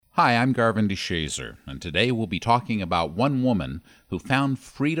Hi, I'm Garvin DeShazer, and today we'll be talking about one woman who found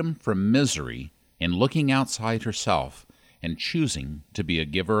freedom from misery in looking outside herself and choosing to be a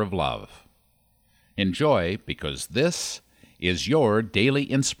giver of love. Enjoy, because this is your daily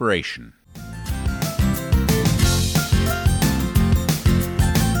inspiration.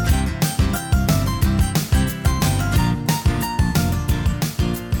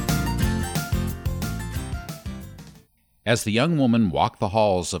 As the young woman walked the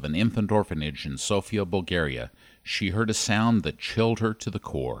halls of an infant orphanage in Sofia, Bulgaria, she heard a sound that chilled her to the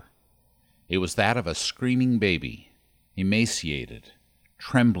core. It was that of a screaming baby, emaciated,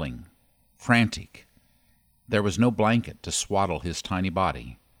 trembling, frantic. There was no blanket to swaddle his tiny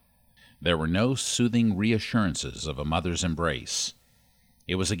body. There were no soothing reassurances of a mother's embrace.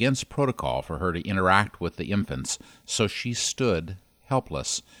 It was against protocol for her to interact with the infants, so she stood,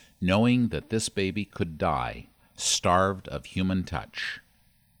 helpless, knowing that this baby could die, starved of human touch.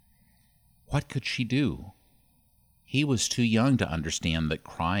 What could she do? He was too young to understand that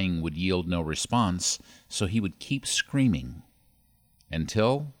crying would yield no response, so he would keep screaming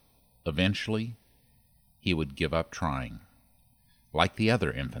until, eventually, he would give up trying, like the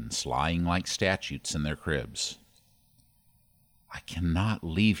other infants lying like statues in their cribs. I cannot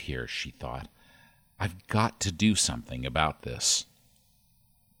leave here, she thought. I've got to do something about this.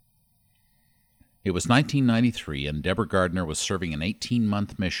 It was 1993, and Deborah Gardner was serving an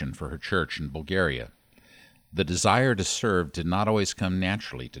 18-month mission for her church in Bulgaria. The desire to serve did not always come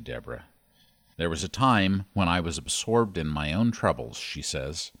naturally to Deborah. There was a time when I was absorbed in my own troubles, she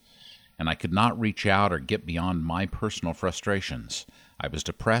says, and I could not reach out or get beyond my personal frustrations. I was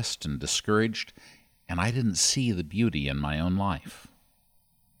depressed and discouraged, and I didn't see the beauty in my own life.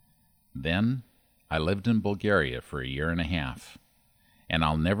 Then I lived in Bulgaria for a year and a half. And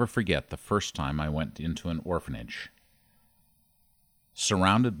I'll never forget the first time I went into an orphanage.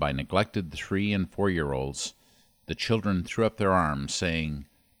 Surrounded by neglected 3- and 4-year-olds, the children threw up their arms, saying,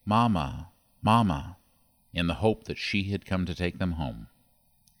 "Mama, Mama," in the hope that she had come to take them home.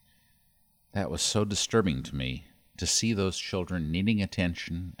 That was so disturbing to me, to see those children needing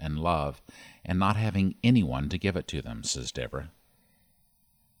attention and love and not having anyone to give it to them, says Deborah.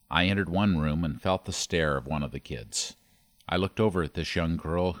 I entered one room and felt the stare of one of the kids. I looked over at this young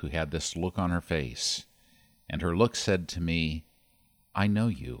girl who had this look on her face, and her look said to me, "I know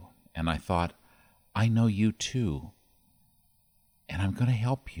you." And I thought, I know you too, and I'm going to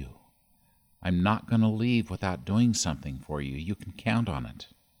help you. I'm not going to leave without doing something for you. You can count on it.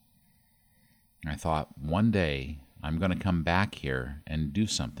 I thought, one day I'm going to come back here and do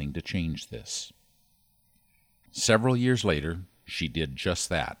something to change this. Several years later, she did just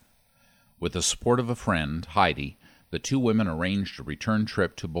that. With the support of a friend, Heidi, the two women arranged a return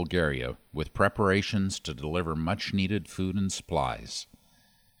trip to Bulgaria with preparations to deliver much-needed food and supplies.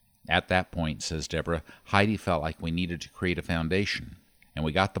 At that point, says Deborah, Heidi felt like we needed to create a foundation, and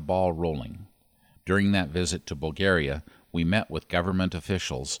we got the ball rolling. During that visit to Bulgaria, we met with government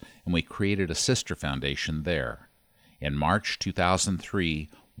officials, and we created a sister foundation there. In March 2003,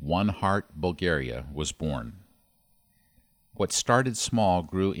 One Heart Bulgaria was born. What started small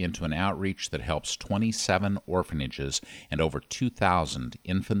grew into an outreach that helps 27 orphanages and over 2,000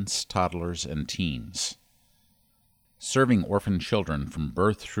 infants, toddlers, and teens. Serving orphan children from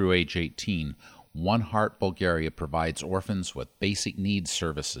birth through age 18, One Heart Bulgaria provides orphans with basic needs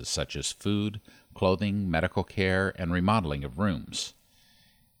services such as food, clothing, medical care, and remodeling of rooms.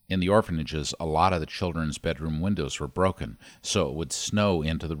 In the orphanages, a lot of the children's bedroom windows were broken, so it would snow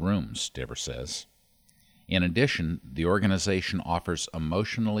into the rooms, Deborah says. In addition, the organization offers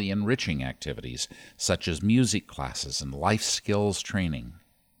emotionally enriching activities such as music classes and life skills training.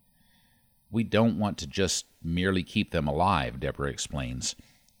 We don't want to just merely keep them alive, Deborah explains.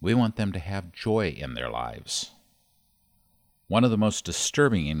 We want them to have joy in their lives. One of the most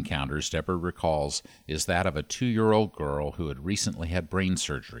disturbing encounters Deborah recalls is that of a 2-year-old girl who had recently had brain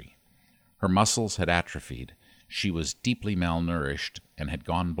surgery. Her muscles had atrophied, she was deeply malnourished, and had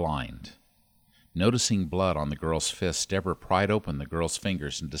gone blind. Noticing blood on the girl's fist, Deborah pried open the girl's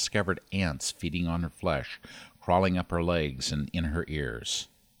fingers and discovered ants feeding on her flesh, crawling up her legs and in her ears.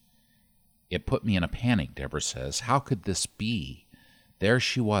 It put me in a panic, Deborah says. How could this be? There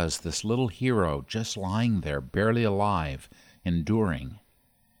she was, this little hero, just lying there, barely alive, enduring.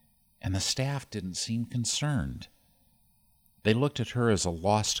 And the staff didn't seem concerned. They looked at her as a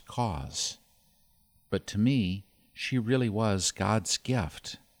lost cause. But to me, she really was God's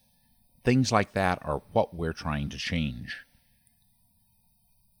gift. Things like that are what we're trying to change.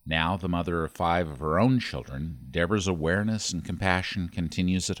 Now, the mother of 5 of her own children, Deborah's awareness and compassion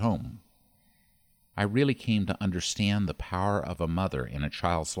continues at home. I really came to understand the power of a mother in a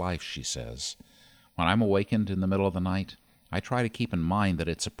child's life, she says. When I'm awakened in the middle of the night, I try to keep in mind that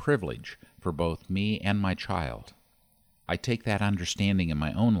it's a privilege for both me and my child. I take that understanding in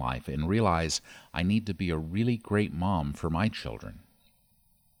my own life and realize I need to be a really great mom for my children.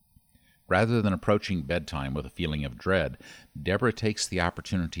 Rather than approaching bedtime with a feeling of dread, Deborah takes the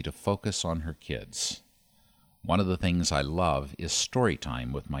opportunity to focus on her kids. One of the things I love is story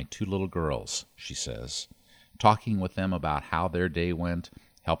time with my 2 little girls, she says, talking with them about how their day went,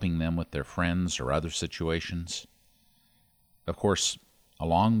 helping them with their friends or other situations. Of course,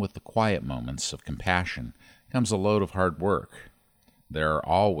 along with the quiet moments of compassion comes a load of hard work. There are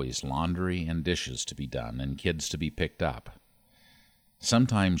always laundry and dishes to be done and kids to be picked up.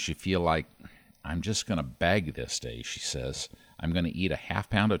 Sometimes you feel like, I'm just going to beg this day, she says. I'm going to eat a half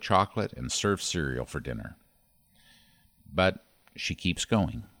pound of chocolate and serve cereal for dinner. But she keeps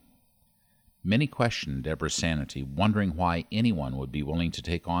going. Many question Deborah's sanity, wondering why anyone would be willing to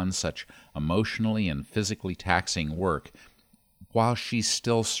take on such emotionally and physically taxing work while she's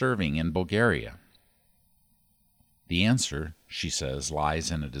still serving in Bulgaria. The answer, she says, lies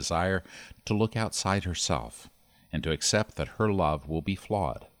in a desire to look outside herself and to accept that her love will be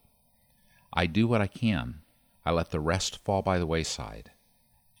flawed. I do what I can. I let the rest fall by the wayside.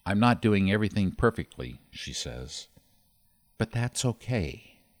 I'm not doing everything perfectly, she says, but that's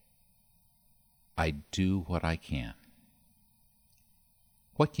okay. I do what I can.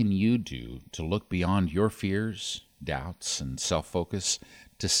 What can you do to look beyond your fears, doubts, and self-focus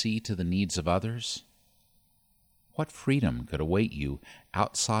to see to the needs of others? What freedom could await you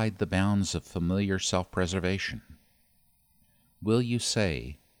outside the bounds of familiar self-preservation? Will you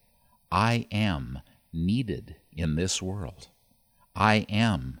say, I am needed in this world. I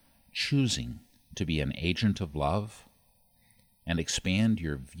am choosing to be an agent of love, and expand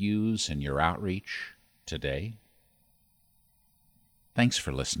your views and your outreach today? Thanks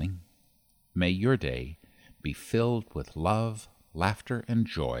for listening. May your day be filled with love, laughter, and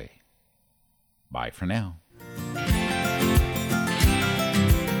joy. Bye for now.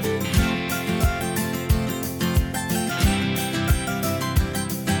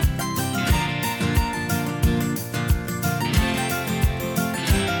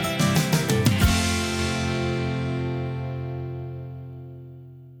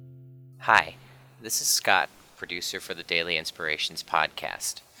 Hi, this is Scott, producer for the Daily Inspirations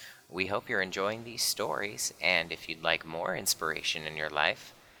podcast. We hope you're enjoying these stories, and if you'd like more inspiration in your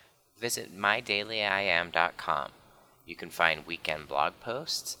life, visit mydailyim.com. You can find weekend blog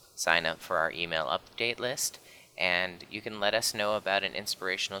posts, sign up for our email update list, and you can let us know about an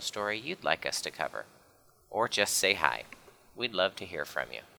inspirational story you'd like us to cover. Or just say hi. We'd love to hear from you.